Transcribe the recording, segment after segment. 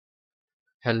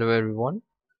Hello everyone,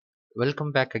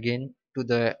 welcome back again to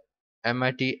the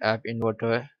MIT App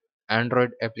Inventor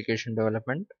Android application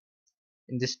development.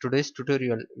 In this today's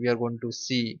tutorial, we are going to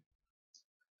see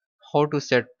how to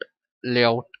set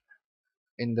layout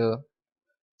in the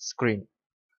screen.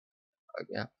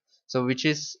 Yeah. So which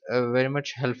is very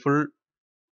much helpful,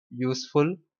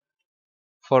 useful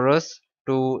for us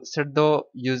to set the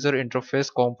user interface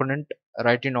component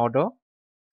right in order.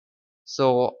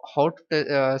 So how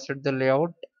to set the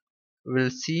layout, we'll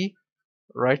see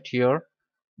right here.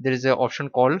 There is an option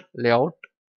called layout.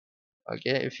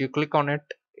 Okay, if you click on it,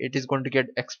 it is going to get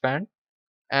expand,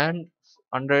 and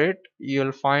under it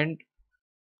you'll find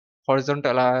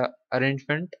horizontal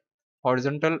arrangement,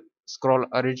 horizontal scroll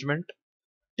arrangement,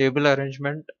 table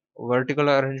arrangement,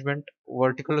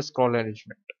 vertical scroll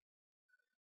arrangement.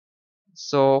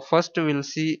 So first we'll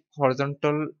see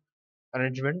horizontal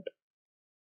arrangement.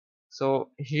 So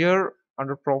here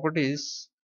under properties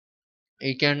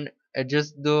you can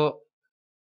adjust the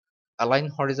align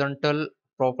horizontal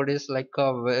properties, like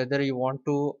whether you want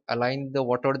to align the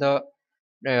whatever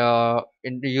the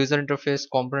in the user interface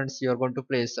components you are going to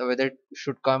place, whether it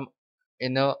should come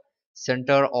in the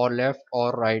center or left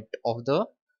or right of the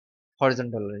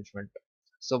horizontal arrangement.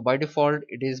 So by default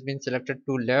it is been selected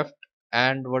to left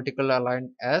and vertical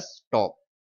aligned as top.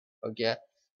 Okay,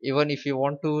 even if you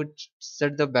want to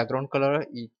set the background color,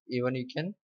 even you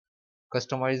can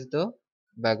customize the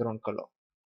background color.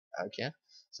 Okay,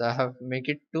 so I have make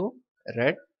it to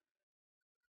red.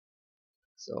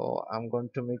 So I'm going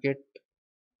to make it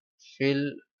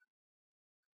fill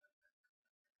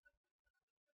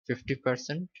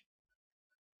 50%.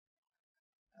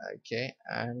 Okay,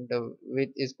 and the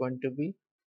width is going to be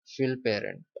fill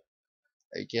parent.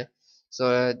 Okay,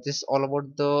 so this all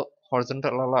about the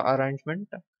horizontal arrangement.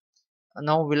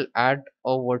 Now we'll add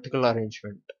a vertical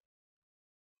arrangement.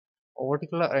 A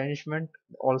vertical arrangement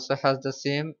also has the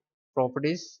same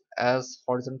properties as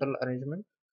horizontal arrangement.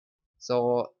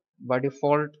 So by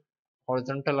default,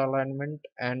 horizontal alignment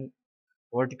and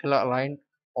vertical align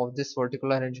of this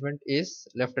vertical arrangement is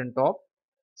left and top.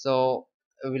 So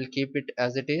we'll keep it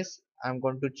as it is. I'm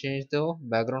going to change the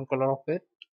background color of it.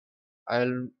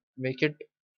 I'll make it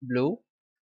blue.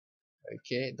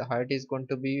 Okay, the height is going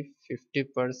to be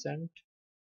 50%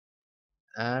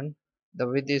 and the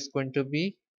width is going to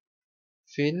be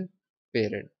fill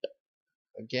parent.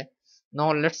 Okay,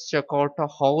 now let's check out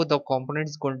how the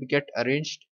components going to get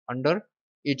arranged under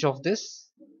each of this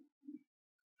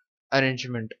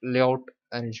arrangement, layout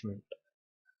arrangement.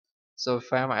 So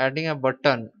if I am adding a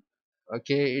button,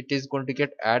 okay, it is going to get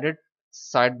added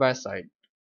side by side.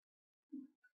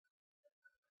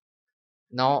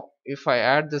 Now if I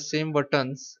add the same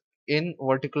buttons in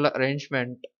vertical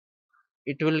arrangement,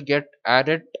 it will get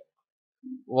added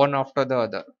one after the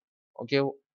other. Okay,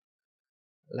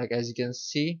 like as you can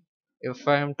see, if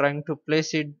I am trying to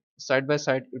place it side by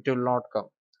side, it will not come.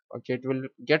 Okay, it will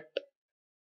get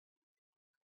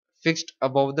fixed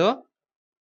above the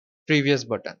previous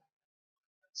button.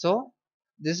 So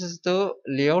this is the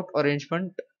layout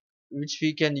arrangement which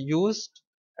we can use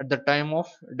at the time of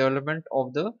development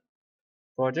of the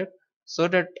project, so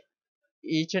that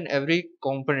each and every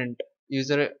component,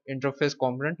 user interface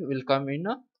component, will come in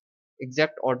a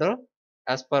exact order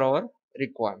as per our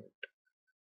requirement.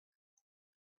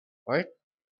 Right,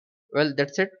 well,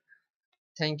 that's it.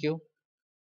 Thank you.